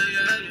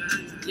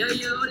We're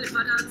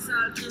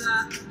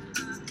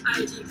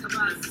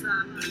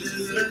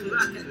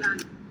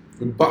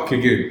back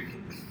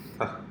again.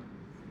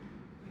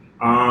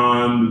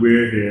 And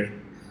we're here.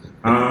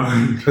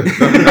 And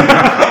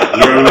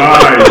we're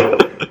live.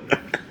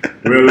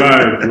 We're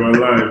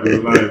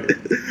live.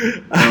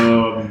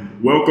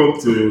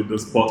 Welcome to the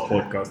Sport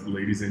Podcast,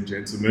 ladies and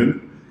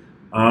gentlemen.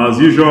 As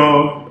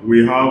usual, we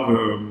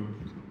have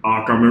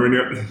our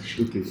Cameroonian.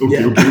 Okay. We're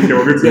going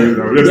to do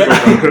that.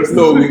 Let's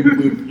No,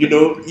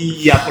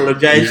 he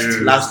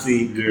apologized last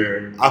week.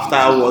 Yeah.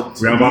 After what?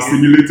 We have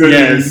assimilated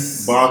him back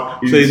so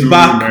into he's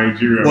back,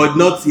 Nigeria. but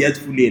not yet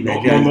fully in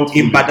Nigeria. Not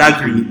in fully.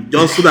 Badagry,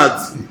 just so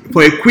that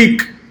for a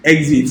quick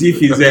exit, if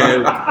he's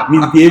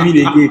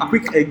misbehaving again,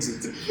 quick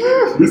exit.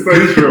 Mr.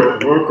 Israel,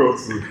 welcome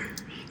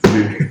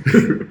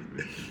to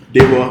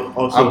They were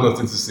also. I have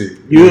nothing to say.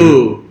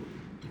 You.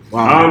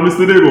 Wow. And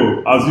Mr.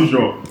 Debo, as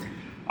usual,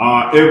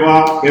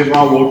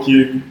 ever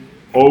working,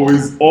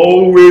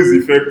 always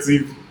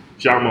effective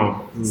chairman.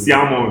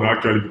 Siamon,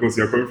 actually, because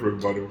you're coming from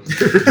Ibadan.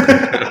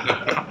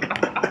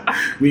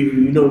 we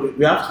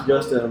have to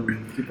just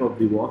keep up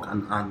the work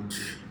and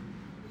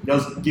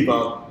just give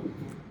our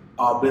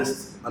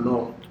best and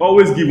all.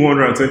 Always give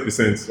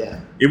 110%.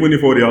 Yeah. Even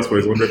if all they ask for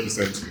is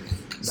 100%.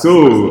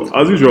 So,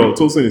 as usual,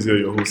 Tolson is here,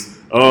 your host.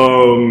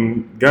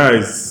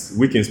 Guys,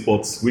 week in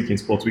sports. Been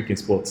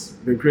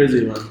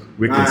crazy, man.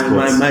 Week in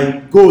sports.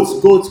 My goat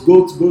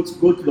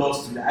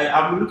lost.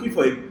 I've been looking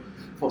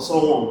for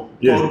someone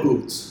called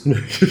goat.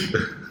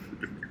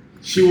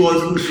 She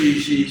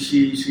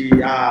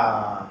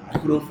I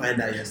couldn't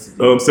find her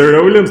yesterday.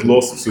 Serena Williams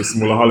lost to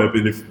Simola Halep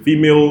in the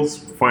females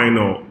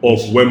final of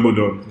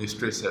Wimbledon. In a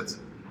straight set.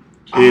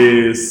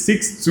 A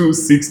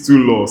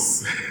 6-2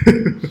 loss.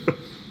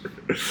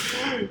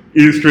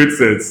 In straight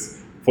sets.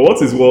 For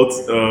what is what,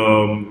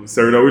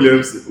 Serena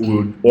Williams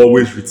will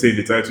always retain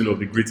the title of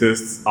the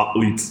greatest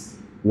athlete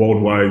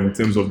worldwide in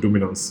terms of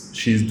dominance.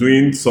 She's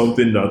doing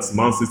something that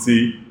Man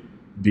City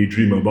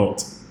daydream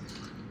about.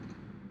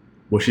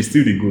 But she's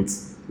still the GOAT,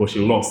 but she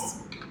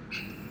lost.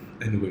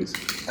 Anyways,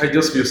 I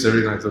just feel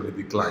Serena is on the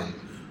decline.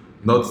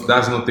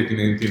 That's not taking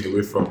anything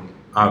away from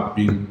her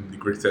being the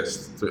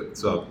greatest to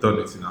have done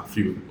it in her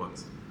field,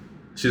 but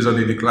she's on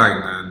the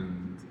decline,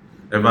 and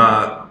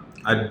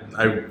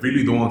I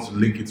really don't want to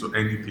link it to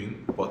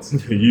anything, but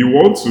You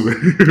want to?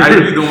 I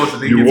really don't want to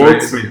link You it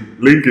want to anything.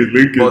 to link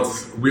it. But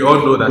we all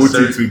know that Put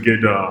it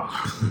together.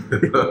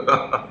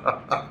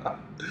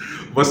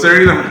 But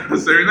Serena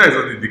is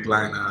on the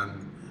decline, and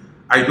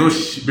I know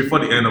before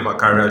the end of her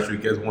career she'll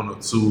get 1 or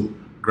 2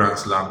 Grand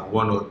Slam,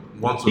 one to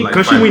like.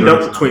 Can she 5 win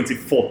Grand that Slam.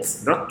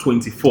 24th? That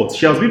 24th.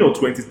 She has been on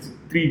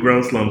 23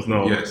 Grand Slams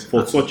now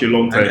for such a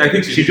long time. I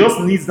think she just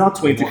needs that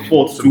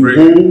 24th to to break-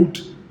 hold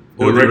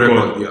the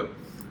record. Yeah.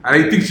 And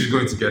I think she's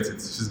going to get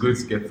it. She's going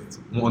to get it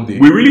one day.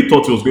 We really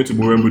thought it was going to be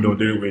Wimbledon,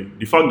 didn't we?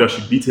 The fact that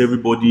she beat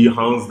everybody,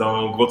 hands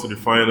down, got to the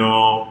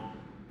final.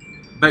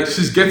 Like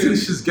she's getting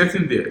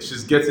there.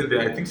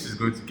 I think she's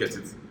going to get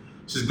it.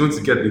 She's going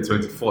to get the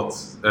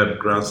 24th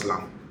Grand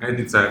Slam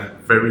anytime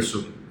very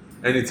soon,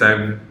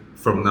 anytime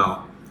from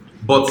now.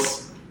 But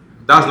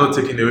that's not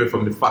taking away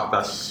from the fact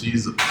that she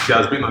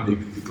has been on the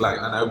decline,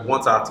 and I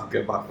want her to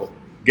get back up.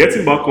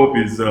 Getting back up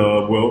is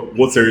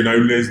what Serena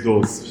Williams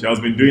does. She has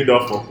been doing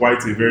that for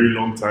quite a very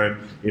long time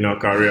in her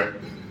career.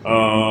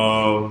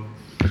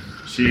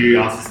 She,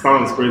 as it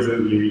stands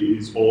presently,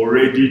 is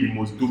already the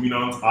most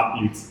dominant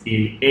athlete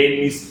in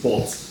any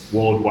sport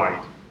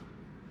worldwide.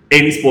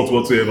 Any sport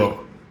whatsoever.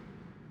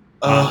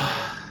 I'm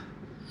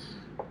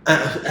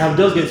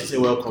just going to say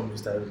welcome,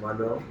 Mr.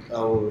 Emmanuel.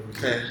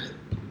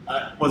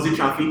 Was it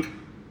traffic?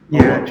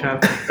 Yeah,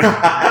 traffic.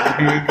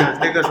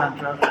 Lagos and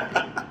traffic.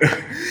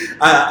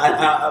 I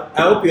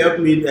hope you help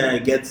me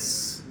get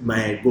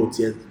my goat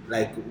yet.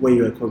 Like when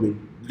you were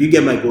coming, did you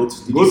get my goat?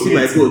 Did you see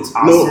my goat?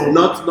 No,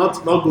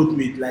 not goat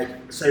meat.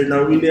 Like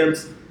Serena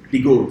Williams, the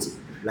goat.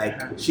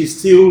 Like she's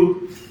still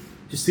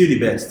the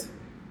best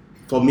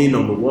for me.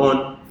 Number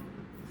one,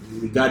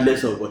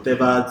 regardless of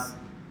whatever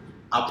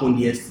happened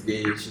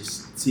yesterday,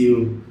 she's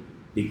still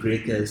the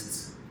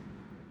greatest.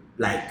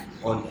 Like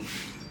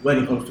when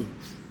it comes to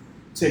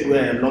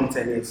long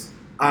tennis,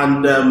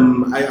 and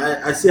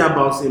I see her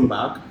bouncing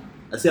back.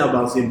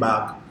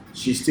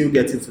 She's still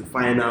getting to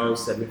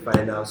finals,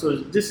 semi-finals. So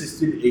this is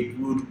still a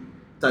good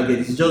target.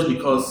 It's just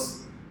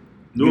because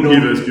Don't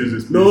give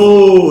excuses, please.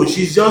 no,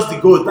 she's just the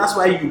GOAT. That's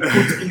why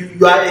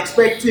you are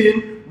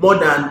expecting more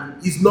than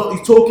it's not.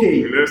 It's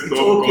okay. Let's it's stop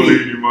okay.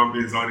 calling human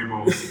beings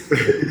animals.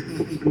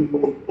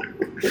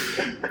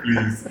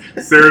 Please.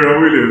 Serena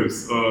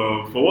Williams,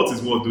 for what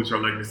is what, though,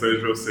 like Mr.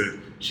 Israel said,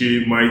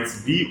 she might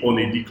be on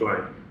a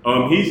decline.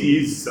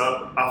 He's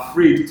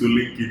afraid to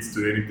link it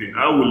to anything.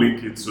 I will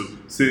link it to,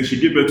 since she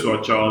gave birth to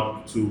a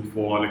child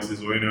for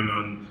Alexis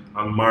Ohanian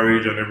and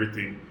marriage and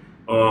everything.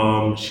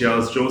 She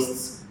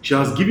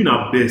has given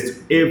her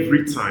best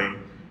every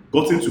time,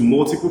 gotten to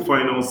multiple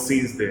finals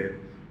since then,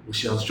 but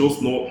she has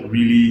just not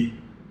really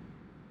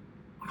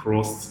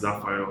crossed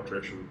that final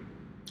threshold.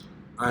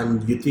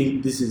 And you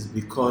think this is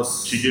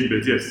because She gave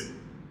birth, yes.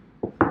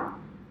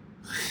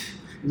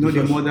 You know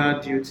the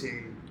mother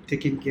duty,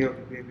 taking care of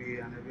the baby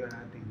and every other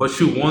thing. But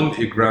she won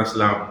a Grand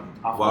Slam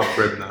while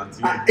pregnant.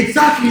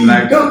 Exactly.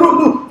 Like-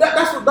 no.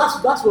 That's what.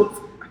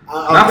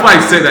 That's why I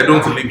said I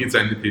don't link it to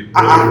anything.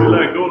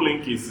 Like, don't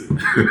link it.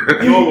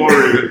 Don't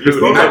worry. It's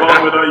not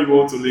about whether you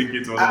want to link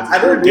it or not. I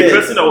don't The get.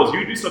 person that was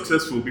hugely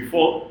successful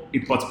before a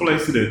particular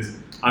incident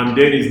and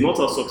then is not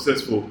as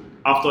successful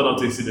after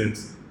that incident,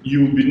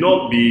 you will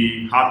not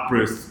be hard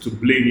pressed to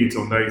blame it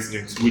on that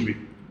incident, will we?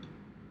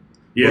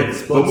 Yeah,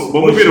 but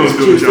moving on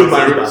she's still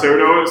bad. to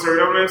Serena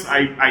Williams,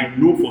 I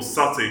know for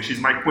certain she's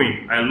my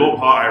queen. I love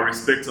her, I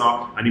respect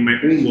her, and in my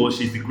own world,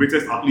 she's the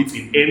greatest athlete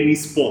in any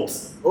sport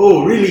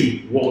Oh,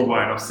 really?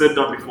 worldwide. I've said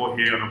that before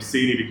here, and I'm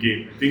saying it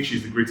again. I think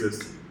she's the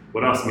greatest, but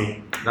that's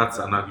me. That's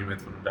an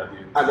argument for another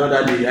day.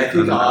 Another day. I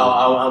think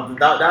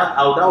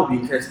that would be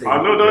interesting.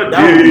 Another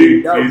That would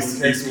be day is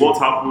interesting. what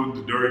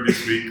happened during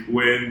this week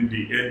when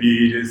the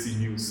NBA agency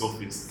news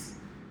surfaced.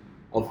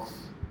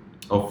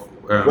 Of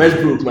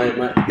Westbrook,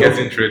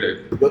 getting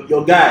traded.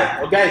 your guy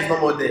is no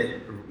more there.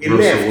 He Russell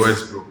left.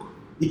 Westbrook.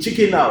 He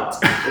chicken out.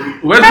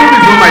 Westbrook is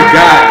not my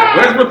guy.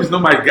 Westbrook is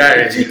not my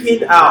guy.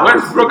 Chicken out.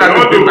 Westbrook I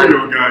has don't been know who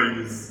my. your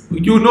guy is.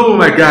 You know who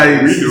my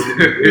guy is.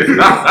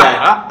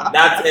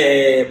 That's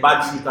a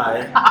bad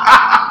shooter.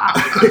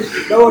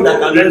 No one that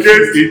can In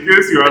just case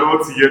shoot. you are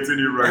not getting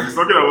it right, he's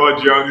talking about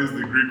Giannis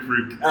the Greek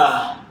freak.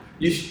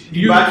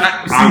 You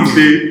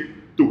Ante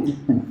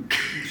Tokuku.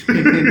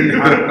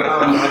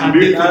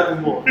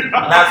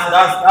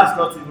 That's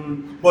not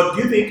even. But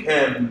do you think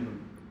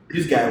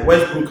this guy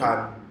Westbrook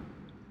and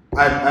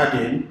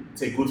Aden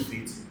is a good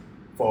fit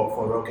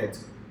for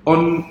Rockets?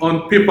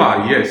 on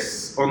paper,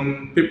 yes.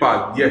 On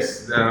paper,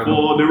 yes.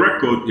 For the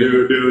record,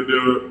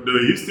 the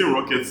Houston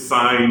Rockets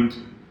signed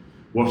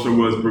Russell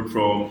Westbrook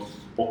from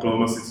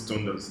Oklahoma City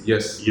Thunders.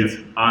 Yes. Yes.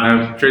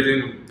 And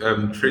Trading.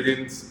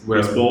 Chris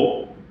Well,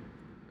 Paul.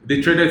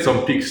 they traded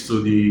some picks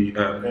to the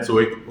to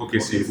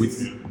OKC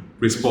with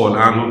Chris Paul,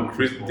 and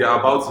they are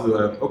about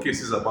to OKC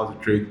is about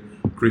to trade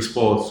Chris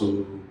Paul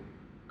to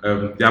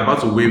they are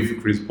about to waive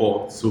Chris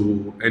Paul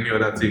to any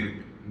other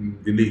team in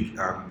the league,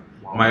 and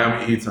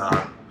Miami Heat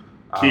are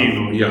Keen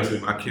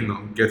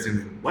on getting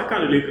him. Why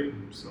can't the Lakers?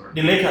 Sorry.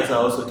 The Lakers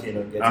are also keen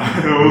on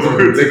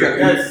getting.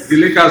 Lakers, the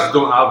Lakers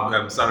don't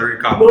have salary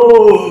cap.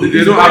 No,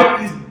 They don't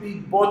have. he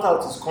bought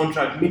out his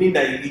contract, meaning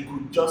that he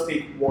could just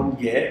take 1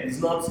 year. It's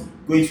not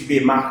going to be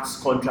a max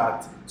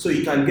contract, so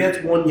he can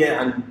get 1 year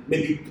and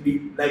maybe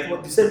 3. Like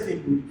what the same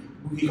thing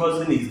Boogie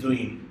Cousin is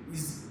doing.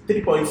 He's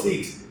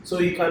 3.6, so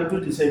he can do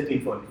the same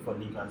thing for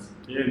Lakers.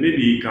 Yeah, maybe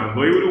he can,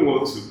 but he wouldn't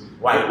want to.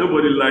 Why?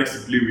 Nobody likes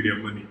to play with their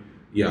money.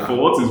 Yeah. For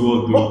what is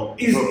worth But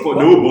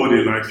doing?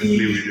 Nobody likes to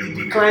play with their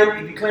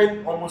money. He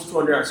declined almost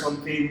 200 and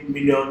something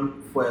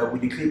million with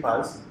the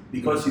Clippers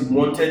because he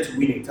wanted to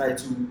win a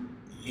title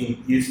in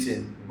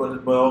Houston, but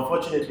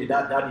unfortunately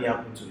that didn't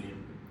happen to him.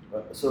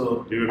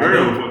 So They were very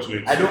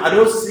unfortunate. I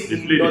don't see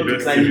They him played not the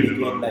best declining team in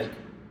the again. world. Like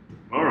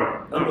All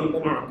right.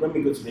 let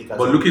me go to Lakers.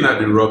 But looking at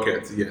the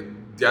Rockets, yeah,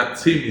 their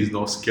team is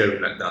not scary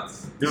like that.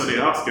 No, they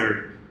are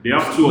scary. They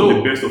have two of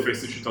the best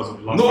offensive shooters of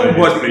the last No, 5 years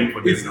but playing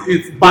for them it's now.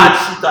 it's bad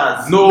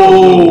shooters. No.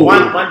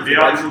 One is They a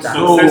are bad shooter.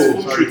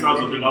 successful Sorry. shooters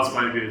of the last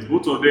 5 years.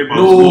 Both of them have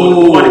No, scored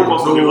over the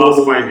course of the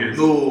last 5 years.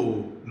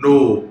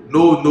 No.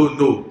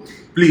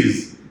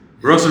 Please,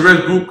 Russell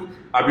Westbrook,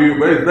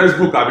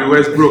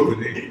 Westbrook.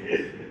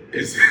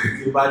 It's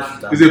He's a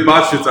bad shooter. a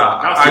bad shooter.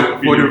 That's your For the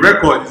opinion.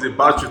 record, he's a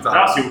bad shooter.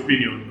 That's your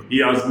opinion. He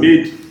has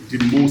made the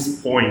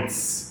most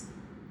points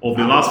of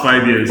the last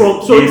 5 years.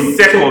 So- He's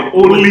second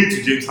only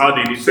to James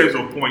Harden in terms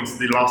of points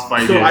the last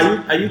 5 So years.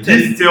 are you telling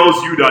This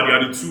tells you that they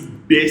are the two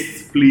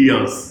best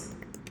players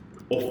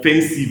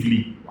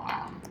offensively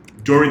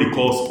during the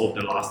course of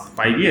the last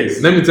 5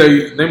 years. Let me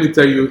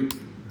tell you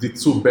the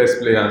two best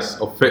players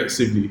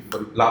offensively for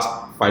the last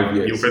 5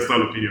 Your years.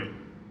 personal opinion.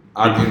 The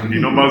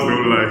Adding numbers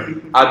don't lie.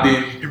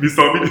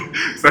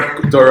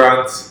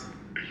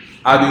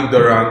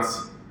 Durant,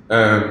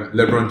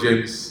 LeBron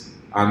James,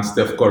 and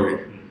Steph Curry.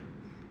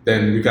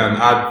 Then we can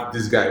add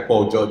this guy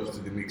Paul George to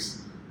the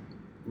mix.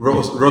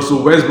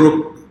 Russell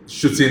Westbrook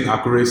shooting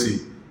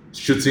accuracy,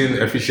 shooting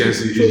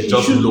efficiency is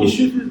just low.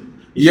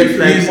 He Yeah, shoots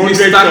like he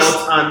 100 starts-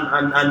 shots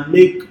and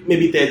make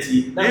maybe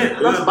 30.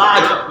 That's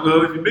bad.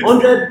 Well, if he makes,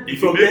 100 if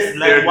from he makes there,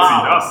 like, 30,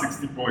 wow. that's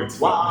 60 points.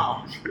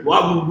 Wow.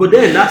 But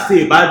then that's still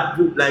a bad.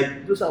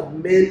 Like those are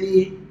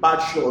many bad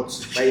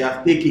shots that you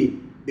have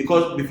taken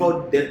because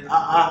before then,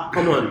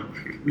 come on,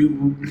 we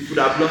could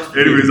have lost.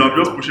 Anyways, I'm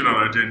just pushing an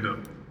agenda.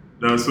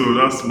 So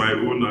that's my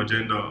own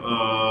agenda.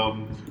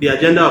 The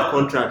agenda of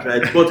contract,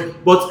 right? But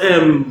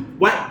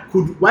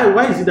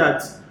why is it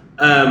that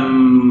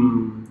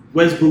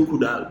Westbrook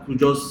could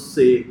just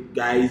say,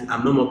 guys,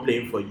 I'm no more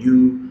playing for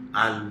you,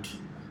 and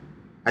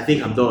I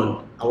think I'm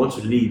done. I want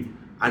to leave,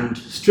 and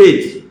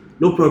straight,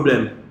 no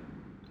problem.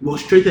 He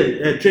was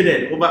traded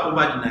over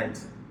the night.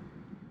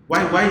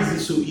 Why is it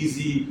so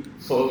easy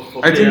for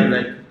I players think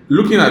like?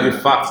 looking at the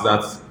fact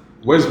that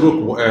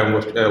Westbrook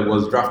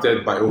was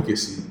drafted by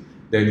OKC,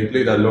 then he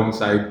played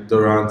alongside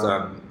Durant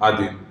and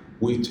Harden,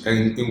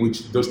 in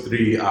which those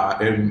three are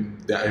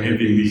they are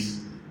MVPs.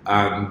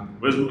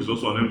 And Westbrook is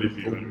also an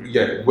MVP.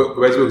 yeah,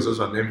 Westbrook is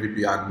also an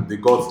MVP, and they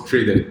got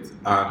traded.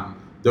 And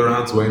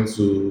Durant went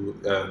to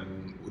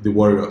the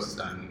Warriors,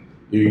 and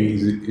he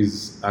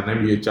is an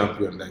NBA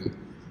champion. Then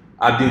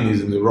Adin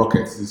is in the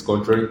Rockets. He's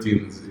controlling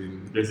teams.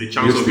 There's a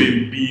chance of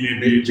him being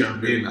an NBA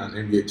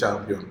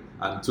champion,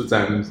 and 2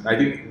 times. I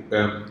think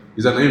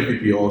he's an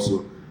MVP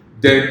also.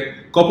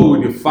 Then coupled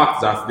with the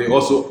fact that they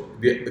also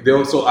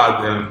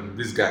had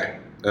this guy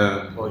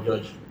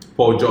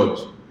Paul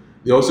George.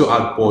 They also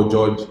had Paul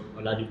George.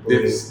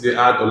 They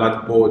had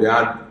Oladipo. They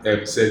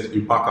had Serge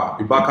Ibaka.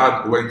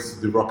 Ibaka went to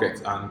the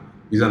Rockets and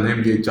he's an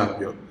NBA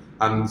champion.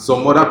 And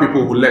some other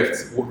people who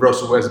left,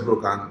 Russell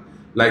Westbrook and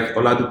like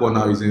Oladipo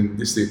now is in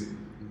this thing.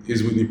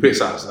 He's with the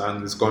Pacers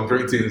and he's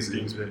controlling things.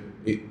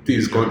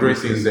 He's controlling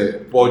things there.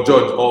 Paul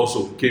George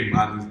also came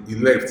and he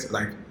left.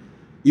 Like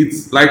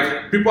it's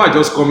like people are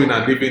just coming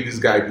and leaving this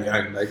guy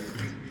behind.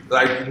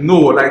 Like no,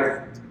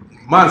 like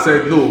man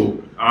said no.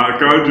 I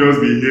can't just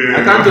be here. I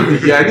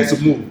need to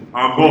move.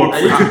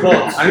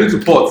 I need to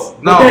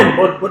port.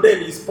 Now. But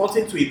then he's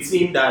porting to a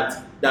team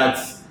that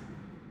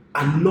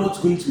are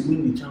not going to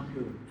win the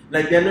champion.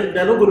 Like they're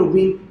not going to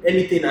win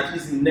anything at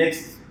least in the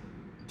next.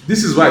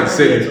 This is why I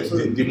said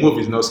the move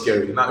is not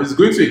scary. Now it's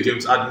going to a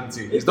James Harden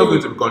team. It's not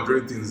going to be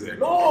controlling things there.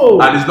 No.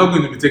 And it's not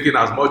going to be taking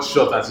as much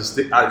shot as he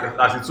took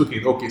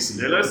in OKC.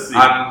 Yeah, let's see.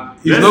 And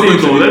he's not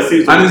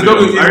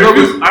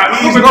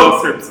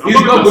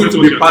going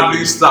to be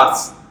paddling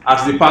stats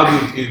as the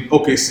paddling in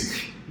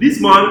OKC. This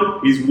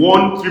man is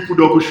one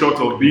triple-double shot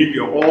of being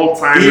the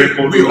all-time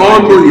record. We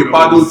all know he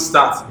paddled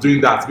stats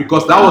doing that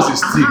because that was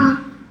his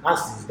team.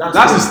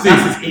 That's his team.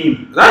 That's his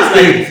aim. That's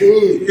him.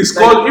 He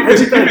scores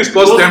if he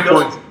scores 10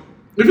 points.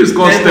 If he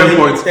scores 10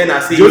 points,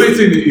 the only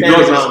thing he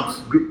does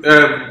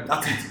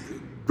is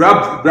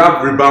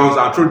grab rebounds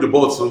and throw the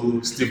ball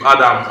to Steve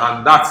Adams,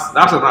 and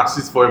that's an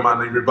assist for him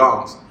and he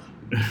rebounds.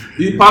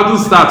 He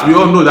paddles stats. We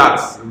all know that.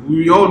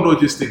 We all know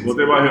these things.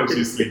 Whatever helps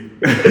you sleep.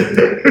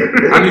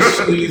 And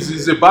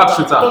he's a bad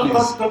shooter.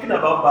 Talking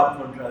about bad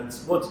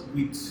contracts, what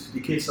with the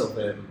case of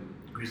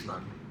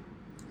Griezmann?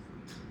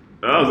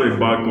 That was a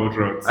bad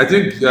contract. I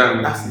think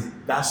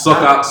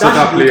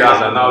soccer players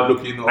are now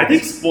looking up. I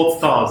think sports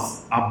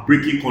stars are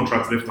breaking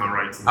contracts left and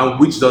right. And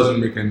which doesn't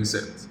make any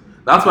sense.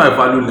 That's why I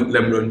value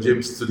LeBron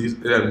James to this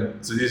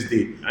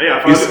day.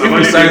 Yeah, if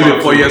he signs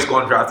a 4 years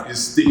contract, he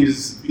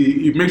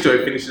makes sure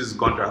he finishes his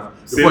contract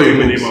before he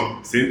moves.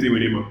 Same thing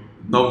with Neymar.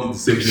 Not the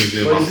same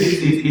thing with Neymar.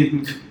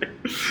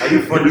 Are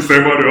you funny?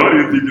 How do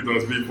you think it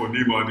has been for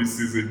Neymar this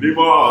season?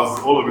 Neymar has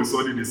all of a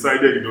sudden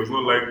decided he does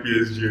not like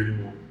PSG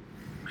anymore.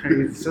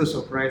 It's so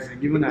surprising,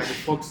 given that he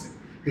forced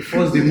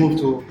the move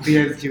to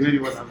PSG when he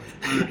was at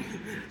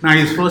now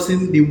he's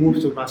forcing the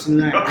move to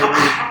Barcelona.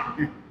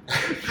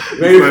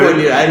 Very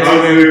funny. I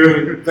know.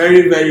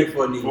 Very, very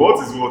funny. For what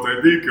is what?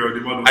 I think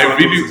Neymar I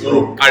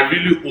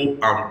really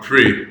hope and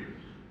pray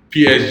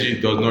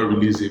PSG does not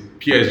release him.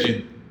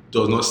 PSG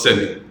does not sell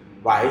him.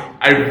 Why?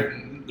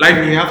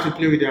 You have to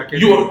play with their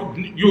capital.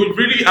 You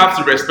really have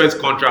to respect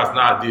contracts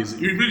nowadays.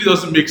 It really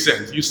doesn't make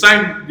sense. You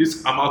sign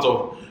this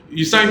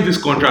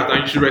contract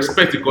and you should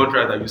respect the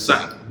contract that you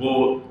signed.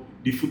 But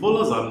the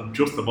footballers are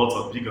just about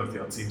as big as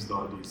their teams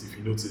nowadays, if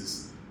you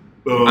notice.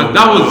 And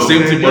that was the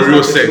same thing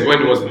Mourinho said when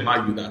he was in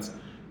Man U. That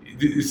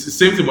it's the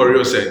same thing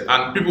Mourinho said,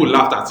 and people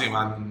laughed at him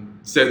and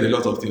said a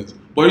lot of things.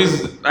 But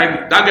he's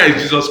like that guy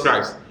is Jesus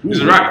Christ.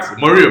 He's right,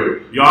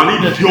 Mourinho. You're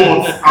an idiot.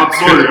 I'm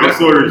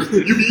sorry.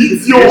 You be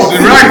idiot. He's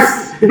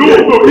right. No,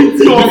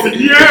 idiot.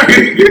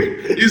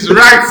 Yeah. He's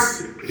right.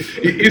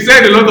 He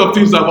said a lot of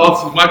things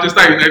about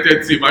Manchester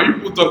United team, and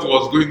people thought he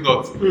was going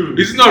nuts.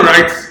 Is he not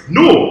right?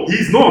 No,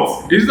 he's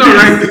not. He's not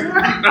right.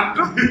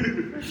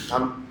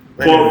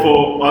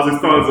 For as it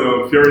stands,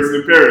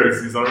 Fiorentino Perez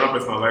is another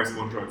person that likes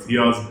contracts. He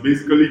has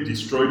basically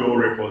destroyed all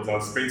records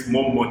and spent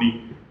more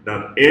money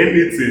than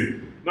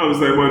anything. Now it's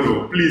like,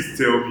 well, please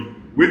tell me,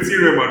 wait till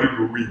Real Madrid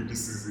will win this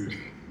season.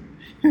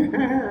 With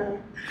the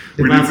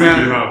team they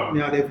have.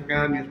 Yeah, they've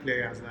got new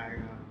players like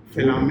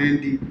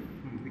Felamendi.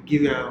 We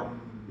give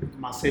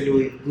Marcelo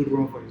a good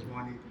run for his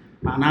money.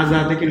 And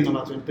Hazard taking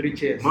number 23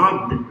 chairs.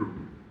 My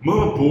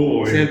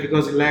boy. Said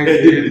because he likes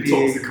the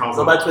toxic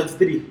Hazard. Number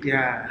 23.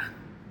 Yeah.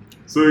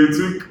 So he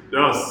took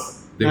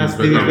that's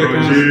David LeBron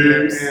Beckham.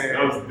 James. Yeah.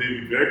 That was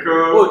David Beckham.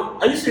 Oh,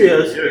 are you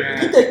serious?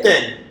 Yeah. Did you take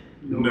 10?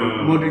 No.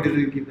 Modric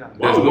didn't give that.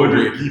 Why would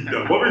Modric give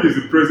that? Modric is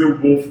the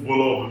present world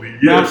footballer of the year.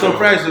 No, I'm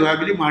surprised though. I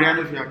believe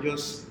Mariano should have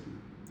just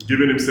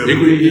given himself.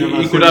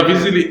 He could have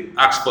easily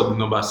asked for the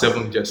number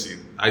 7 jersey.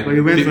 But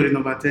he went for the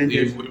number 10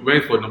 jersey. He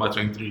went for number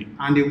 23.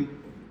 And the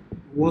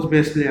world's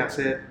best player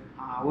said,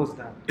 what's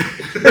that?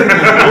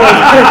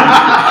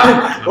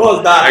 What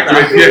was that?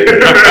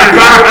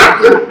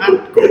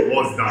 God,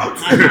 what's that?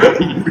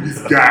 Who is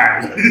this guy?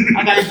 I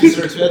got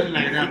disrespecting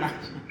like that.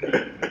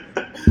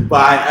 But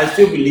I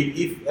still believe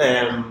if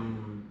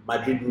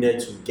Madrid needed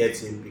to get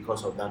him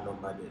because of that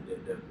number,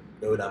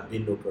 there would have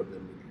been no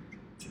problem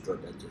to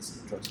drop that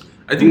jersey. Trust me.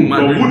 I think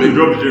Who would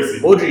drop the jersey?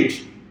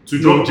 Modric. to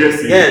drop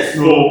Jesse Yes.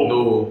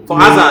 No. For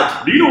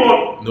Hazard. Do you know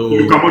what No.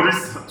 Luka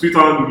Modric's Twitter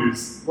handle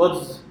is?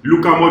 What?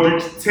 Luka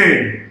Modric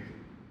 10.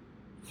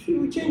 He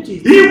will change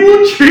it. He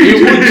will change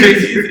He won't it.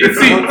 change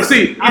it.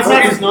 See,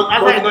 Hazard is not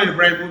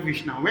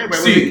Ibrahimovic now. When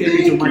See, Ibrahimovic came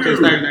into thank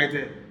Manchester you.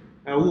 United,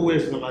 who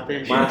was number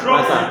 10?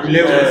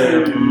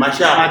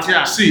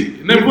 Martial. see.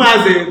 Who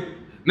has a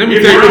Let me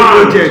It's tell you.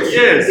 around. project?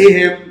 Yes.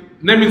 Ahem.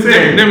 Let me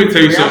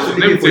tell you something.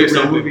 Let me tell you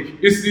something.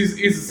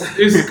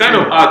 It's kind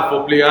of hard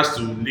for players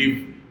to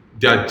leave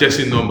their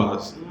jersey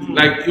numbers.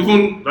 Like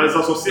even That is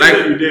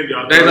associated with them.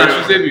 that is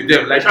associated with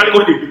them. Like Especially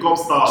when they become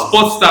stars.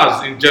 sports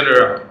stars in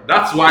general.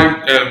 That's why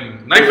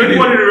Nike If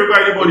anybody remember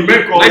anybody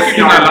Nike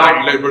didn't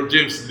allow like, LeBron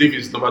James to leave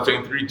his number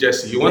 23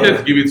 jersey. He wanted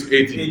to give it to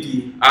 80.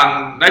 80.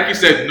 And Nike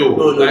said no,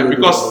 No,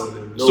 because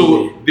no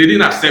so way. they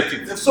didn't accept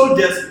it. They've sold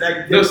jerseys,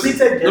 like They've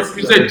they've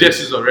printed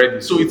jerseys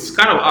already, so it's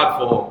kind of hard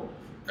for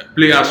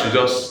players to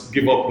just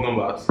give up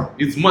numbers.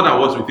 It's more than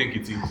what we think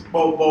it is.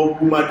 But will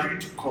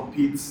Madrid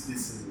compete this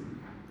season?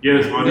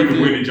 yes, man, they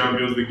will win the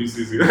Champions League this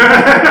season.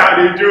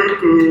 They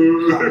joke.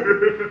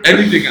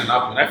 Anything can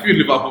happen. I feel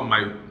Liverpool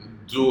might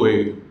do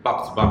a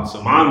back-to-back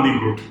somehow. Man,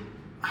 Negro.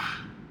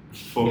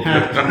 Fuck.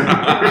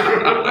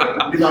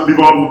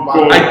 Liverpool.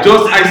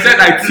 I said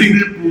I think.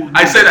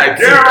 Yeah.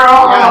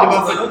 Yeah,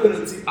 but we're not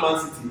going to take Man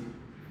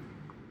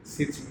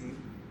City. City.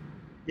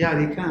 Yeah,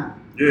 they can.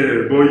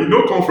 Yeah, but you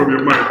don't come from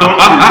your mind. Talk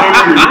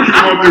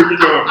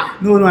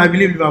No, I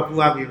believe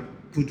Liverpool have a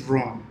good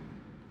run.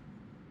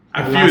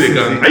 I feel Last they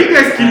season. Are can. you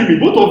guys killing me?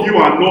 Both of you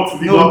are not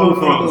Liverpool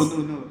fans.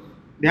 No.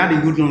 They had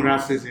a good run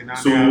last season. And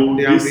So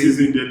they have this been-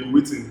 season they'll be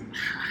waiting.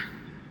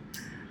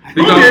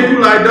 They Don't can- they do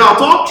like that?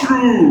 Talk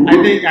true. I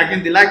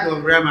think the like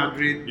of Real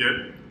Madrid,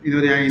 Yeah.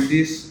 they are in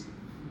this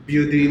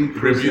building Rebuilding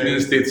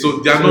process. state, so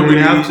they are So not we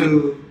really. have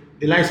to,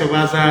 the likes of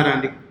Hazard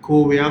and the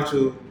co, we have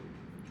to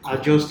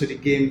adjust to the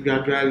game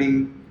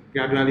gradually.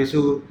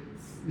 So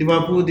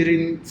Liverpool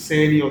didn't sell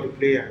any of the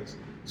players,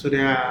 so they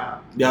are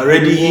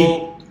ready.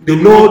 They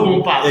more know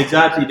compact.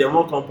 exactly. They're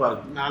more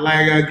compact. Now,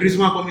 like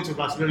Griezmann coming to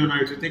Barcelona now,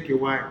 it will take a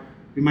while.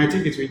 We might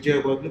think it will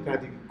gel, but look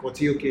at the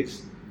Coutinho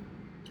case.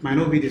 It might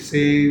not be the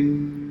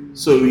same.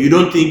 So you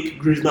don't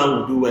think Griezmann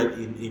will do well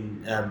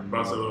in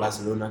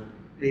Barcelona.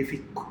 If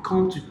he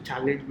come to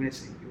challenge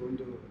Messi, he won't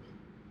do it.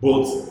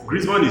 But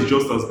Griezmann is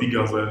just as big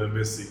as Lionel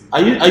Messi. Are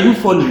you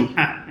funny?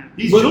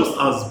 He's But- just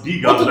as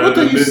big What- as what are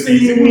Lionel you Messi.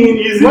 saying?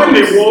 He's Why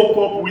even is- a World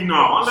Cup winner.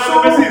 And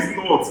Lionel So- Messi is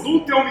not.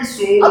 Don't tell me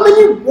so. How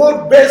many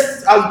world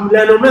best has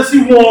Lionel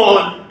Messi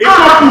won? A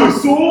couple,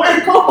 so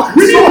A couple.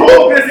 we So- don't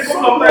hold this so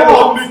couple of what? times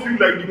will make you like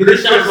the With the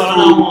greatest. chance for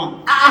another one.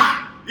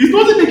 It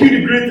doesn't make you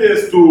the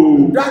greatest,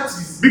 though. That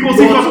is Because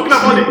if you're not talking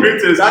about the true.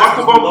 greatest, That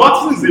is Marco not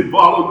Barton is a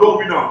Ballon d'Or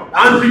winner,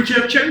 and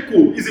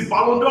Shevchenko is a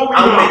Ballon d'Or winner.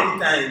 How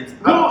many times?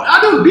 No, I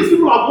don't. These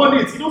people have won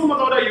it. It doesn't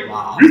matter whether you.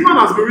 Wow. Griezmann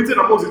has been rated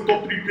amongst the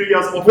top 3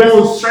 players,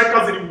 offensive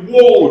strikers in the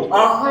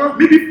world.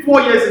 Maybe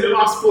 4 years in the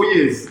last 4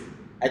 years.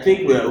 I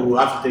think we'll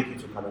have to take you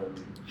to Cameroon.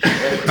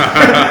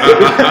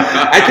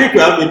 I think we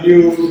have a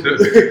new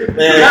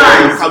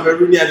Guys.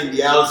 Cameroonian in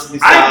the house. Mr.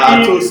 I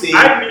mean Tosin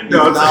that-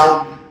 is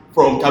now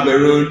from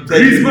Cameroon.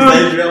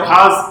 Griezmann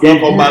has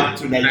Welcome back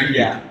to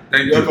Nigeria.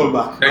 Thank you. Welcome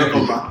back. Thank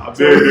Welcome you. back. I bet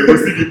they will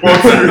see the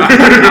pot.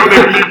 They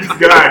don't believe this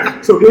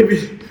guy. So maybe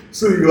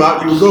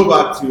you go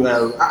back to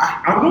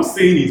I'm not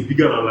saying he's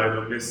bigger than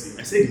Lionel Messi.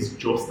 I said he's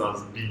just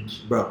as big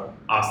bro.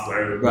 as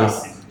Lionel Bro.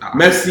 Messi.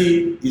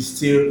 Messi is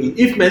still in.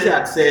 If Messi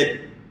had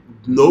said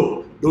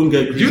nope, don't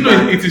get Griezmann. Do you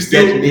know it is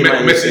still get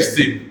Neymar Messi's instead.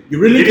 team? You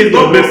really It is think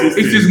not that- Messi's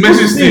It team. is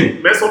Messi's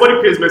team.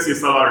 Somebody pays Messi a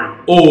salary.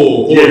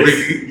 Oh, Yes.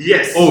 really?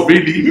 Yes. Oh,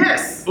 really?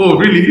 Yes. Oh,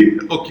 really?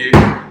 Okay.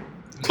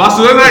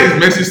 Barcelona is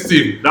Messi's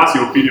team. That's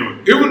your opinion.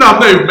 Even though I'm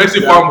not a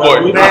Messi Yeah,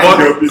 fanboy, but- That's your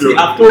but opinion. See,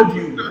 I've told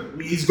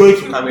you he's going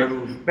to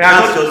Cameroon. But I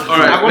That's thought- just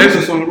Alright, according to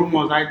let's- some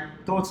rumors, I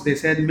thought they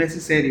said Messi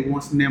said he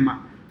wants Neymar.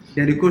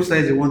 Then the coach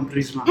says he wants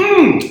Griezmann.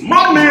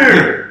 My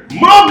man!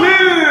 My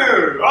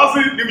man! I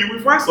say you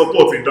will find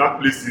support in dark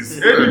places.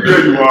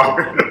 Anywhere you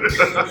are.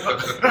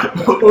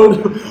 hold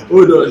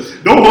on.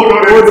 Don't hold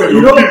on. Hold on.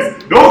 You know,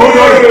 Please. Don't hold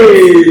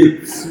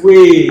on.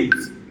 wait.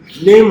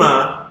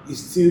 Neymar is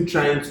still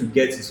trying to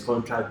get his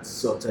contract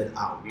sorted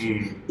out.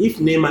 If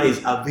Neymar is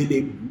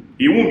available,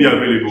 He won't be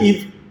available.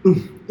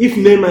 if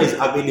Neymar is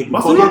available,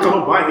 Barcelona forget-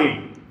 cannot buy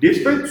him. They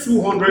spent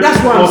 200 that's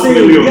what I'm plus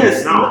saying. million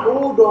Yes. now.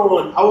 Hold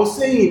on. I was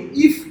saying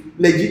if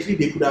legitimately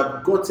they could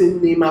have gotten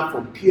Neymar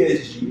from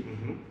PSG,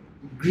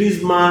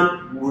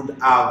 Griezmann would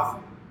have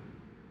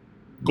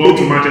Go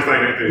to Manchester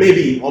United.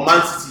 maybe or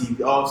Man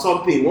City or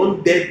something.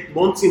 One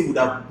team would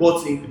have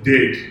bought him.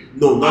 Dead.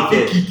 No, not I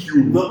dead. think kick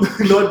you.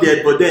 Not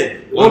dead, but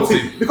then One one team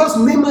team. because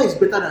Neymar is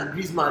better than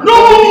Griezmann.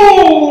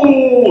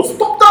 No!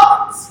 Stop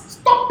that!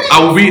 Stop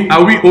it!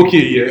 are we okay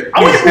here?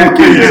 Are we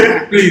okay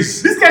here?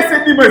 Please. This guy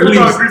said Neymar is better than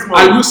Please. Griezmann.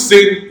 Are you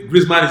saying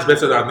Griezmann is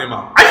better than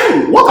Neymar? Are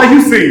you? What are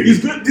you saying?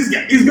 This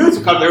guy is going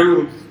to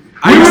Cameroon.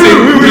 Are you saying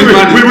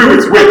Griezmann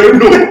is wait.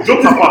 No,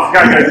 jokes apart.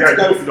 Guys,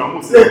 move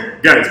sit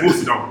down. Guys, move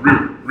sit down.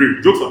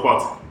 Real. Jokes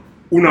apart.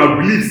 Una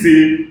believe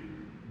say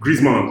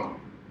Griezmann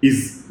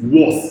is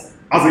worse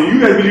As in, you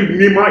guys believe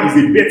Neymar is a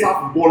better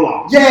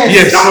footballer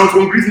Yes. than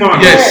Antoine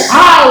Griezmann? Yes.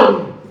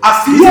 How?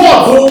 What do you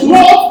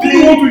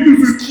want to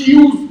use his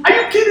skills? Are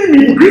you kidding me?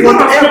 Griezmann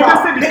has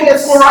contested the top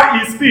scorer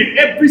in Spain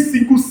every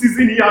single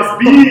season he has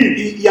been.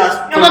 He has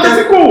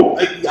Atletico.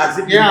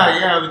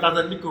 Yeah, with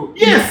Atletico.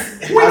 Yes,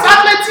 with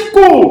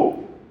Atletico.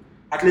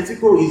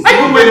 Atletico is. Are you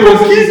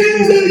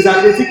Is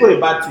Atletico a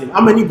bad team? How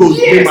many goals?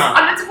 Yes, Neymar?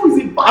 Atletico is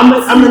a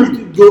bad How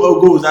many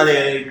goals that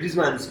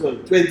Griezmann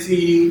scored?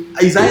 20.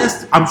 His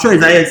highest. I'm sure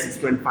his highest is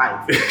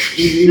 25 in a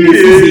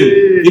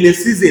season. In a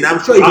season, I'm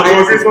sure his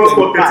highest is Griezmann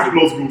scored 30 25.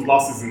 plus goals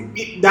last season.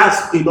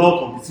 That's in all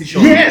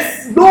competitions.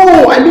 Yes.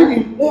 No, I mean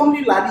in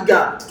only La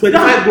Liga,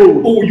 25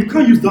 goals. Oh, you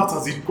can't use that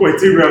as a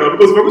criteria now,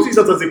 because if we're going to use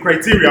that as a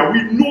criteria,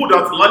 we know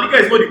that La Liga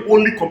is not the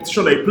only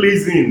competition that he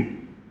plays in.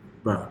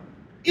 Bruh.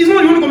 It's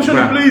not the only competition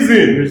he plays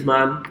in.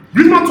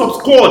 Griezmann top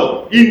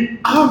scored in.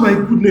 Oh my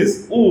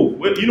goodness. Oh,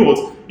 well, you know what?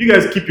 You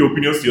guys keep your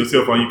opinions to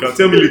yourself, and you can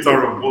tell me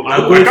later on. But I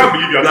can't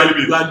believe you're telling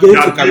me We are going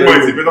to that Neymar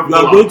is a better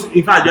footballer.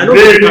 in fact, you're not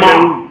going to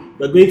Cameroon.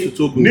 We're going to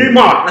Togo.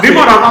 Neymar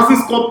has actually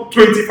scored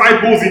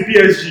 25 goals in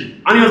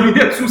PSG, and he has been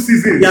there 2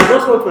 seasons. He has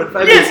not scored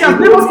 25 Yes, he has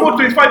goals. never scored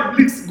 25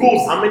 league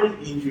goals. How many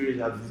injuries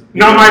has he?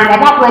 Now my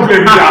papa problem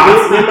is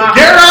that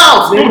get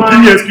out! Don't give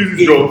me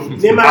excuses, Joe.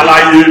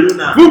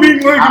 Neymar Who be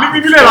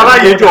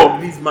alaye Joe?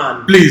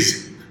 Griezmann.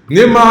 Please,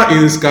 Neymar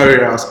in his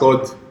career has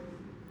scored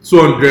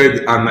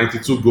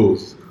 292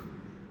 goals.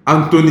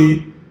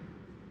 Anthony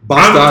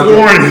Bastard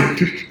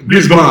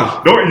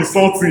Griezmann Don't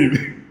insult him.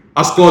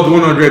 has scored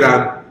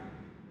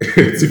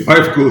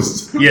 185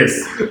 goals.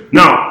 Yes.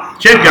 Now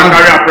check their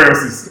career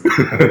appearances.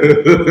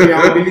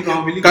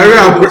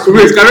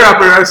 Career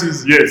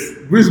appearances. Yes.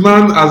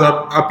 Griezmann has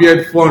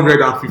appeared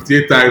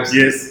 458 times.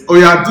 Yes. Oh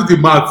yeah, do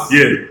the maths.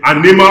 Yeah.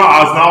 And Neymar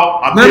has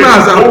now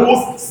appeared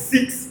almost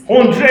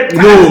 600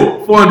 times.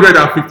 No,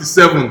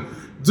 457.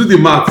 Do the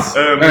maths.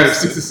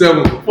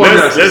 67.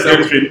 Let's get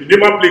it straight.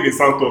 Neymar played in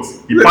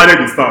Santos. He padded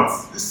the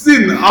stats.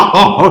 Sin.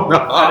 Oh no.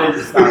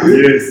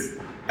 Yes.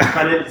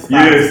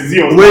 Yes.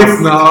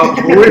 Wait now.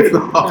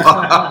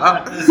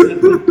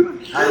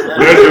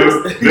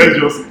 Let's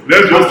just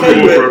move on from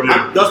here.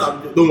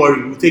 Don't worry,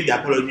 we'll take the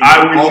apology. I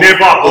will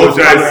never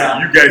apologize.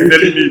 You guys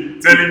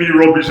telling me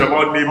rubbish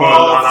about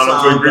Neymar and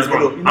Antoine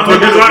Griezmann. You're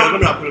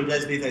going to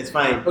apologize later. It's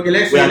fine. Okay,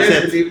 let's say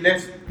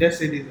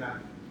this.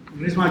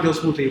 Griezmann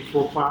just put a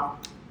proper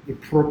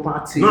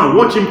team. Now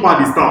watch him pad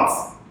the stats.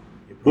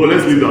 But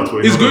let's leave that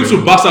for He's going to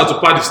Barca to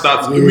pad the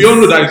stats. We all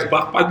know that he's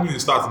padding the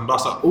stats in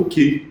Barca.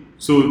 Okay,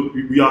 so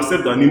we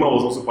accept that Neymar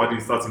was also padding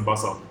the stats in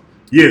Barca.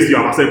 Yes, you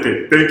have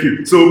accepted. Thank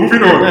you. So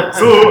moving on.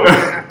 So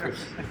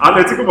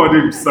Atletico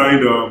Madrid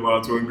signed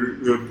Antoine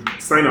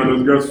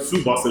Griezmann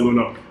to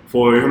Barcelona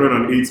for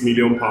 £108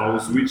 million,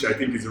 which I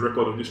think is the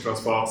record of this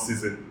transfer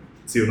season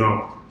till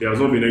now. There has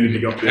not been any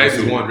bigger player.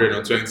 That's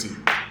 120.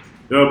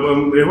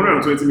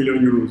 120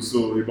 million euros,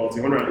 so about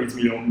 108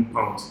 million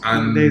pounds.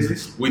 And there's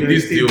this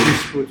deal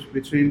dispute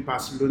between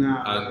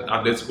Barcelona and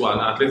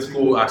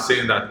Atletico are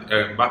saying that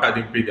Barca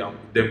didn't pay them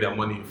their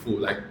money in full.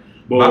 Like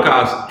But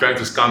Barca is trying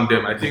to scam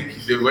them. I think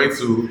they went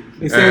to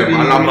They said the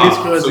Alaba release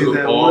clause is,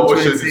 or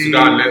 120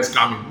 Sudan and let's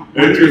scam him.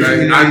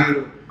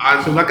 120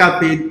 And so Barca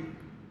paid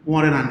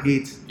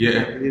 108.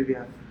 Yeah. I believe,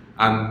 yeah.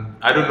 And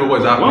I don't know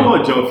what's what happening.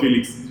 about João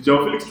Felix?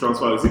 João Felix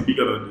transfer is it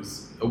bigger than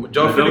this?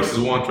 João Felix is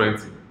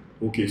 120.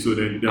 Okay, so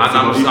then And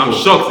I'm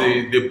shocked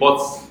they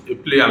bought a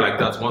player like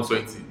that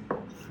 120.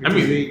 I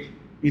mean,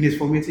 in his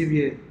formative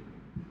year.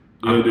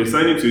 Yeah, they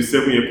signed him to a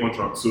 7-year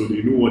contract, so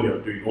they know what they are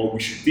doing, or we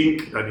should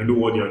think that they know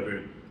what they are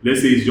doing.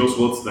 Let's say it's just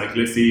what's like,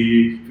 let's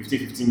say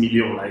 15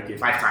 million, like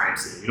 5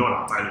 times. You know what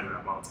I'm talking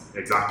about?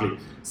 Exactly.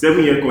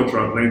 7-year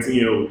contract,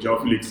 19-year-old João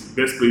Felix,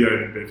 best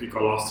player in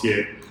Benfica last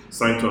year,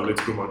 signed to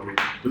Atletico Madrid.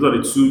 Those are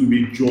the 2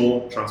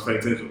 major transfer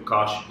in terms of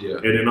cash. Yeah.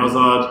 And then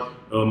Hazard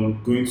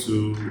going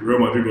to Real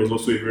Madrid was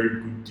also a very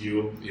good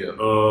deal. Yeah.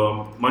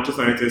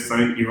 Manchester United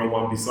signed Iran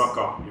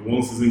Wan-Bissaka, a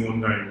 1-season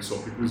wonder in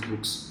some people's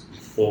books,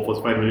 for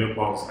 £45 million.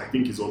 I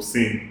think it's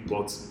obscene,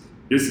 but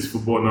this is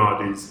football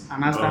nowadays.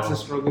 And I started to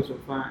struggle to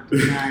find.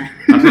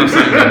 Arsenal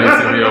signed an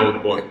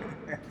 18-year-old boy.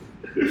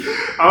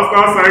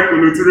 Arsenal signed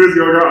Koulibaly's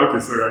younger. Okay,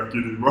 sorry, I'm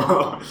kidding.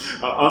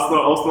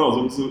 Arsenal was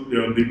also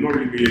they've not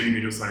really made any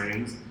major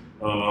signings.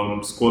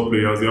 Squad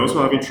players. They're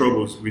also having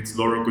troubles with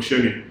Laurent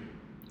Koscielny,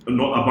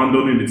 not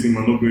abandoning the team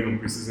and not going on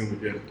preseason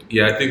with them.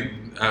 Yeah, I think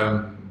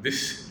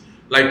this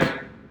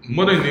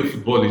modern day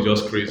football is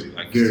just crazy.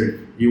 Like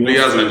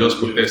players are just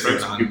protesting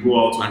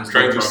and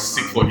trying to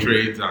seek for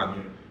trades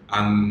and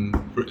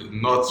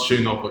not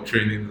showing up for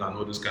trainings and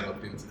all those kind of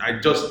things.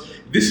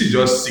 This is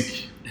just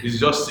sick. It's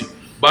just sick.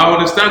 But I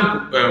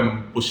understand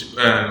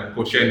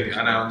Koscielny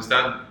and I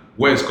understand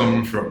where it's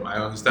coming from. I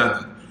understand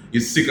that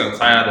he's sick and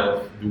tired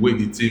of the way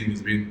the team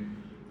is being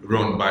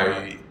run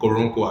by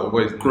Koronko.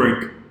 What is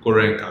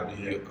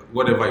Korenka,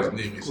 whatever his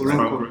name is.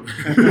 Koronko.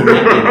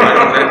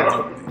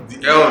 Koronko. The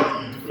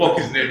fuck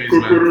his name is,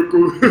 man.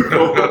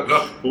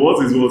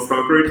 what is what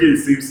Stan Kroenke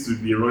seems to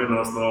be running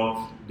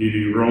Arsenal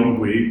the wrong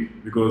way,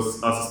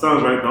 because as it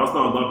stands right now,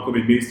 Arsenal has now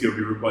become a mainstay of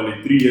the Europa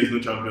League. 3 years no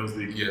Champions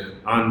League,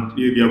 and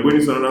they are going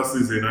into another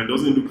season, and it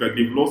doesn't look like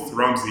they've lost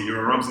Ramsey to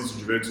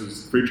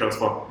Juventus, free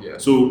transfer.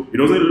 So it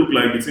doesn't look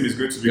like the team is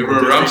going to be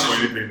contesting for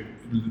anything.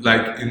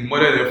 Like in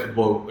modern day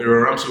football,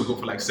 Aaron Ramsey will go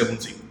for like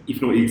 70, if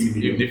not 80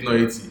 million. If not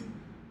 80.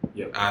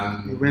 Yeah.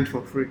 And He went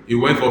for free.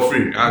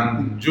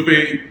 And Juve,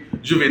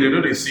 they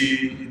know they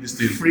see this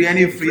thing.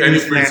 Any free team. and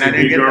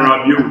then get that.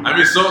 I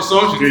mean,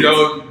 someone should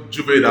tell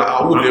Juve that I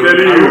hope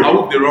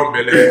they run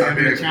Bele.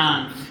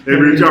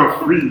 Every jam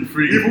free.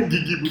 Even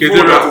Gigi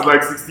before that is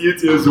like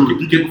 68 years old.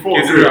 Gigi before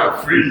is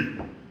free.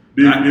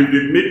 They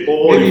make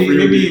all the free.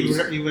 Maybe if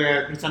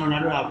Cristiano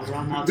Ronaldo have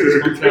run out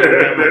his contract.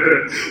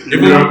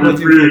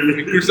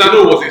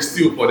 Cristiano was a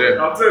steal for them.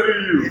 I'm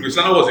telling you.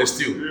 Cristiano was a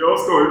steal. They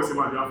also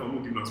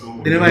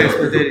They never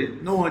expected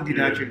it. No one did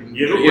actually.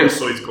 Yeah, nobody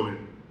saw it coming.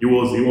 It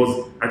was.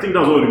 I think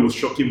that's one of the most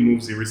shocking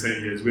moves in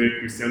recent years, where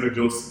Cristiano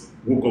just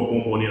woke up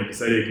one morning and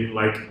decided he didn't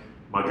like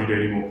Madrid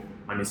anymore,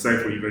 and he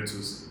signed for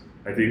Juventus.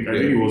 I think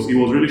it was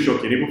really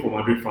shocking, even for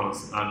Madrid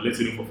fans, and let's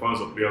say for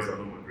fans of players that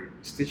know Madrid.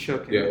 Still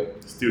shocking. Yeah,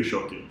 still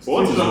shocking.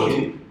 Still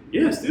shocking.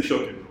 Yeah, still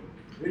shocking.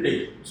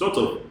 Really? Sort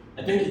of.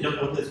 I think he just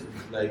wanted to,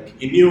 like,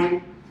 he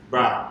knew,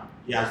 bruh,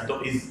 he has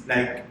done, is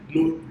like,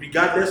 no,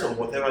 regardless of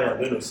whatever you're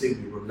going to say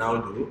with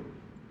Ronaldo,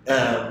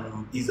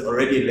 he's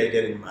already a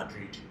legend in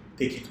Madrid.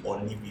 Take it or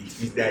leave it.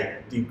 He's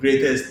like the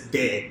greatest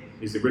there.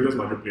 He's the greatest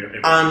Madrid player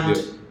ever. And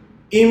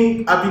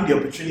him having the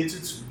opportunity to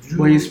do,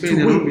 but in Spain,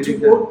 they don't believe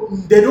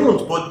that. They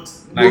don't, but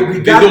like,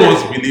 they don't want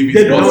to believe it.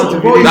 They don't want to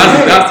believe it.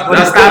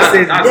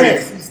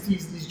 That's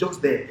he's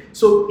just there.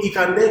 So he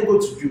can then go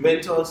to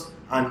Juventus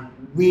and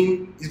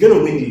win. He's going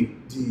to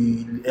win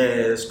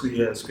the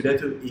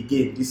Scudetto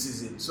again this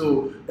season.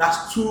 So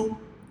that's 2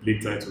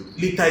 league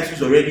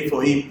titles already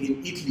for him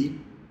in Italy.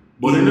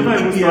 But they never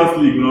even start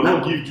league. We will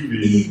not give Juve.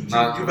 Who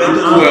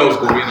else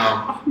going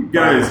now?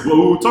 Guys, but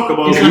we'll talk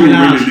about Inter who will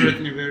Milan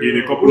win in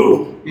a couple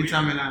of.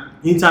 Inter Milan.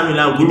 Inter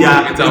Milan with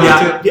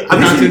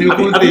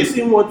have you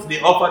seen what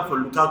they offered for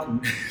Lukaku?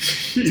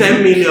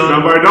 10 million,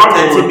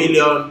 30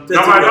 million. Is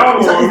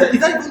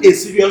that even a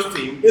serious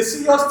team? A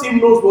serious team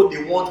knows what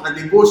they want and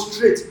they go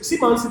straight. See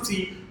Man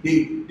City,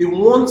 they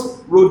want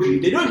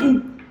Rodri. They don't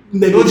even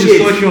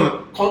negotiate.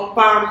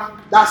 Confirm.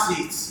 That's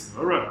it.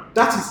 Alright.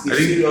 That is a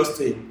serious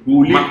thing.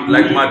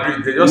 Like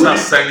Madrid, they just start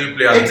signing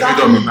players in the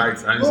middle of the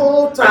night. And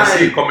I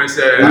see comments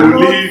we'll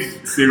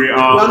leave Serie A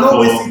for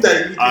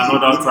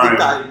another time.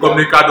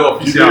 Comunicado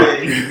official.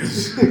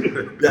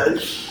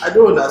 I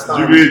don't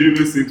understand.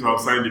 Juve seem to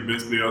have signed the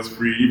best players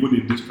free, even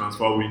in this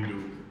transfer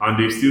window. And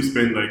they still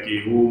spend like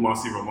a whole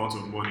massive amount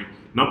of money.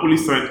 Napoli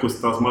signed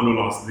Kostas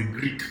Manolas, the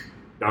Greek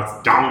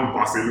that's down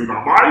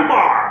Barcelona. My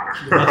man!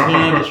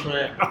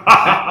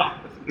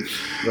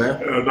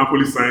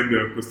 Napoli signed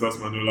Kostas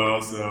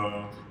Manolas,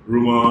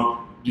 Roma.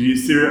 The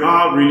Serie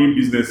A really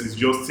business is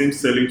just teams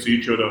selling to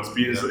each other.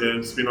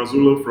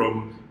 Spinazzola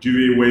from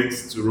Juve went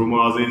to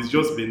Roma. As it's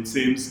just been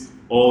teams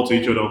all to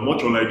each other,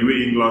 much unlike the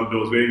way England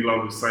does, where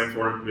England will sign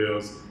foreign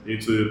players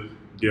into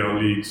their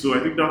league. So I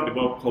think that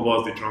about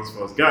covers the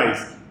transfers.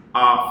 Guys,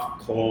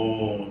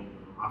 AFCON,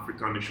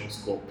 African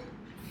Nations Cup.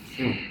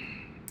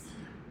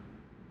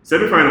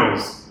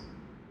 Semi-finals,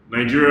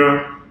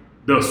 Nigeria.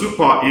 The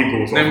Super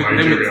Eagles of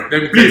Nigeria.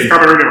 Let me Please,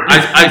 Cameroon.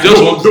 I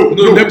just want to.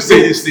 Let me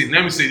say this thing.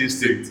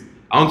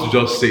 I want to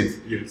just say it.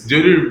 Yes. The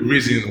only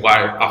reason why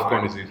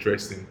AFCON is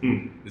interesting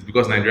is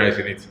because Nigeria is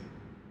in it.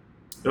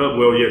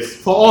 Well, yes.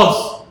 For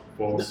us.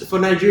 For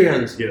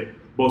Nigerians. Yeah.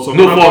 But for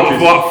the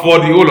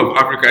whole of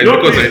Africa, it's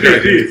because Nigeria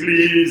is in it.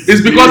 Please.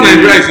 It's because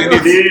Nigeria is in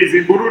it. Please,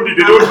 in Burundi,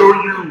 they don't know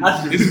you.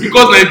 It's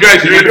because Nigeria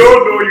is in it. They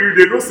don't know you.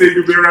 They don't say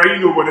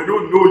Uberaino, but they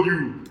don't know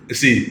you.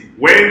 See,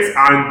 went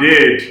and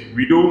dead.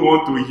 We don't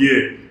want to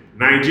hear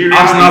Nigeria.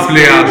 Arsenal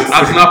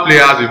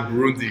players in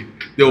Burundi,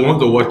 they want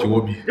to watch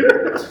Iwobi.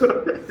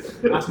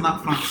 Arsenal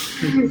fans.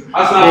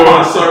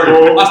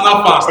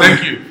 Arsenal fans.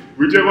 Thank you.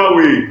 Whichever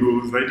way it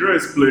goes, Nigeria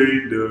is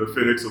playing the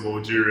FedEx of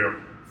Algeria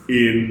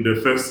in the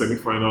first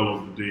semi-final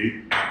of the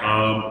day.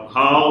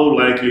 How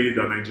likely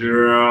that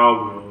Nigeria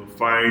will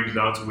find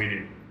that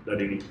winning that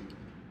they need?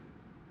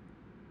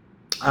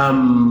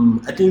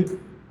 I think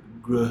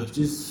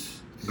just.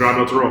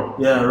 Granite Raw.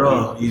 Yeah,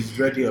 Raw. He's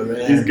ready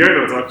already. He's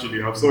Granite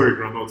actually. I'm sorry,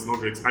 Granite,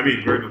 not Vex. I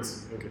mean Granite.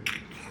 Okay.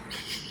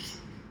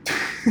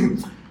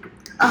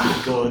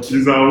 God.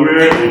 He's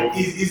aware of.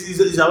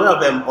 He's aware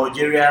of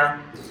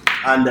Algeria,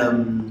 and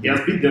he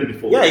has beat them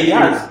before. Yeah, he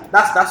has.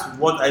 That's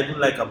what I do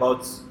like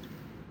about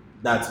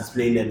that. He's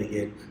playing them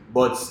again.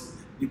 But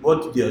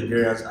what the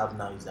Algerians have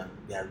now is that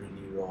they are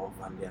really rough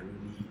and they are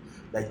really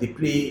like they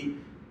play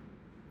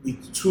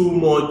with too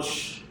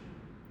much.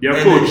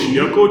 Their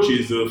coach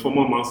is a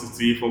former Man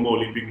City, former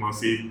Olympic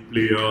Marseille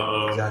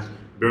player. Exactly.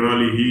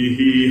 Bernali,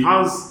 he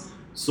has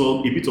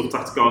a bit of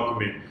tactical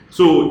acumen.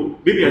 So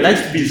maybe I like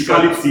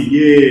physicality.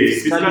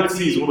 Yeah,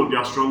 physicality is one of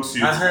their strong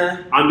suits,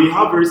 and they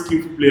have very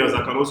skillful players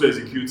that can also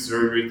execute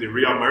very well.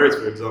 Riyad Mahrez,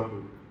 for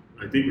example,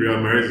 I think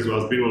Riyad Mahrez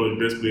has been one of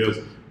the best players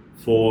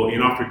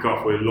in Africa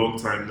for a long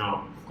time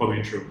now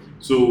coming through.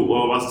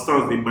 So as it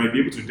stands, they might be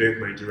able to dent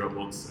Nigeria,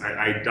 but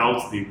I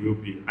doubt they will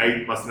be.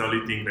 I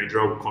personally think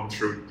Nigeria will come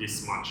through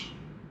this match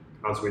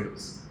as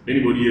winners.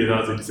 Anybody here that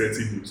has a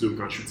dissenting view, so we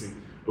can shoot him.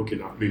 Okay,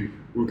 now play.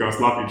 We can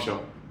slap him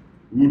sharp.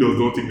 Who does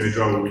not think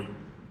Nigeria will win?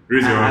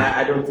 Raise your hand.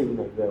 I don't think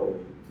Nigeria will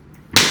win.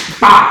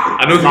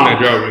 I don't think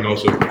Nigeria will win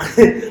also.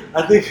 I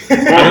think.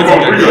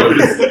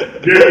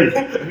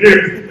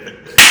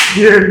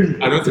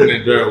 I don't think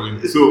Nigeria will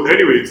win. So,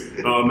 anyways,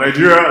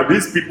 Nigeria,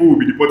 these people will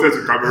be deported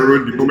to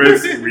Cameroon the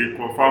moment we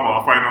confirm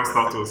our final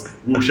status.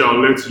 We shall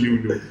let you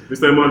know.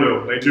 Mr.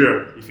 Emmanuel,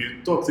 Nigeria, if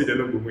you talk, say they're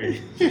not going to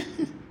win.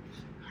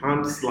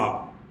 Hand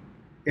slap.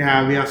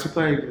 Yeah, we are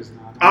Super Eagles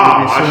now.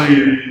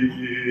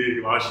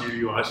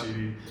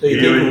 Ashiri. So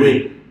you think we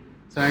win?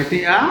 So I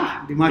think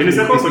the match. In the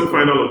second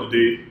semi-final of the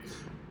day,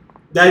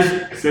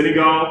 Guys,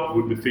 Senegal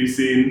would be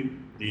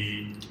facing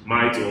the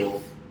might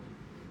of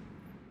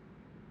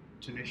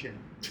Tunisia.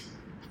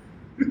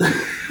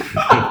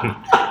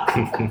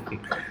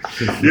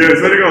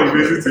 Senegal is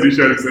facing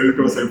Tunisia in the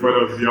second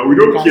semi-final of the day. We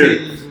don't care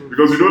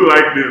because we don't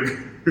like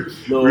them.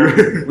 no,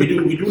 we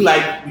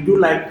do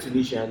like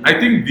Tunisia. I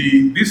think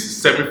this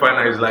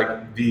semi-final is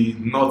like the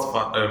North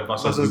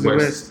versus the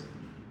West.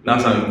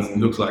 That's how it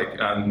looks like,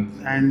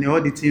 and all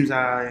the teams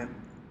are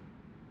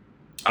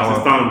As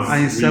it stands,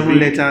 in 7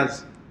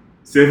 letters.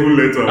 7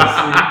 letters.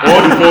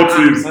 All the 4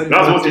 teams.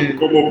 That's what you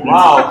come up with.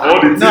 Wow. All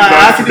the teams. No, I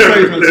actually saw it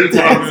on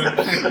Twitter.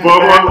 but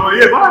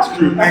yeah, that's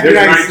true.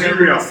 Nigeria There's is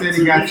Nigeria, 7,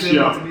 Senegal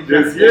Tunisia. 7,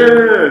 Yes,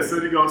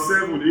 Senegal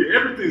 7.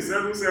 Everything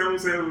 7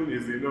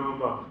 is the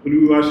number.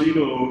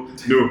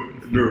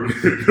 No.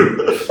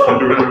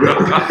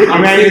 I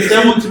mean, it's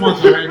 7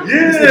 months already.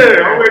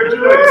 Yeah, I went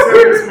through like the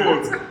 7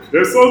 months.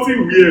 There's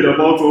something weird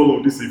about all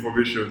of this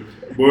information.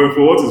 But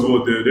for what is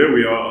what, there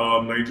we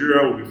are.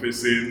 Nigeria will be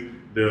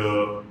facing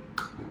the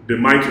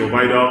might of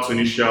either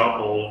Tunisia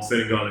or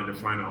Senegal in the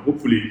final.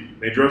 Hopefully,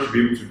 Nigeria should be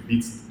able to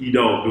beat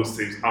either of those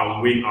teams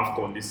and win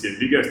AFCON this year.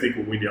 Do you guys think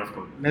we'll win the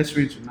AFCON? Let's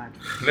win tonight.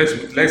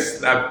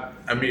 Let's. I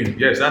mean,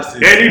 yes, that's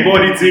it.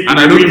 Anybody think And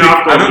we I don't win think-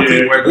 AFCON? I don't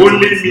think we're going to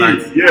Only win me.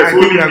 tonight. Yes, I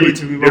think we are only going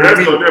to me. win, The but rest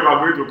we of them are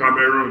going to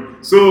Cameroon.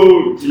 So,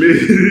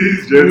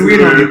 ladies, We win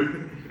gentlemen,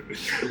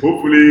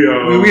 hopefully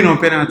We win on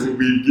penalty. we'll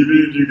be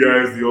giving you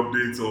guys the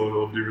updates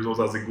of the results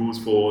as it goes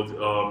forward.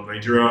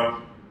 Nigeria,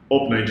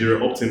 up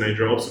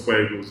Super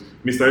Eagles.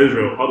 Mr.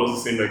 Israel, how does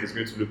it seem like it's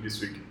going to look this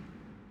week?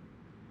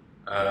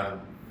 I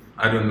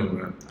don't know,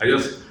 man. I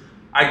just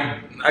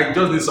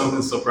need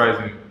something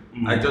surprising.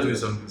 I just need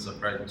something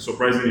surprising.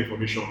 Surprising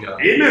information. Yeah.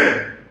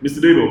 Amen. Mr.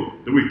 Debo,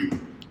 the week.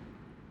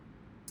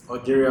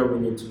 Algeria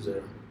winning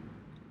 2-0.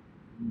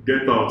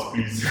 Get out,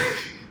 please.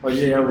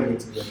 Algeria winning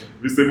 2-0.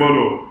 Mr.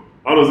 Emmanuel,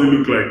 how does it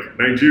look like?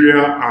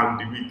 Nigeria and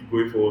the week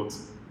going forward.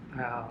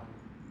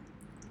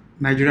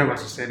 Nigeria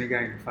versus Senegal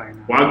in the final.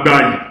 One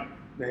guy.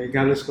 The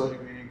Igalo scored the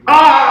winning goal.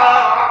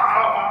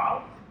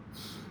 Ah!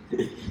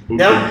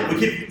 Then we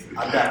keep it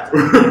at that.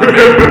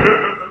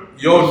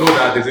 You all know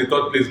that there's a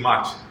third place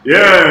match,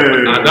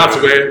 Yeah. and that's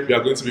where we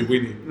are going to be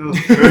winning. No.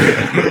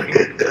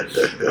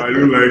 I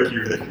don't like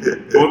you.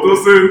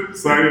 Otosin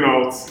signing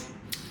out.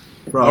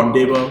 From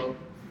Debo.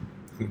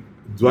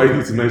 Do I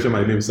need to mention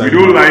my name? We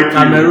don't like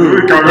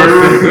Cameroon. you.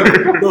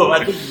 Cameroon. No,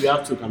 I think we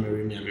have 2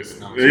 Cameroonians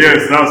now.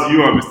 Yes, that's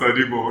you and Mr.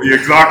 Debo.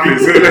 Exactly.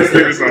 So let's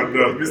leave it at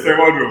that. Mr.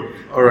 Emmanuel.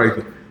 All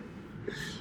right.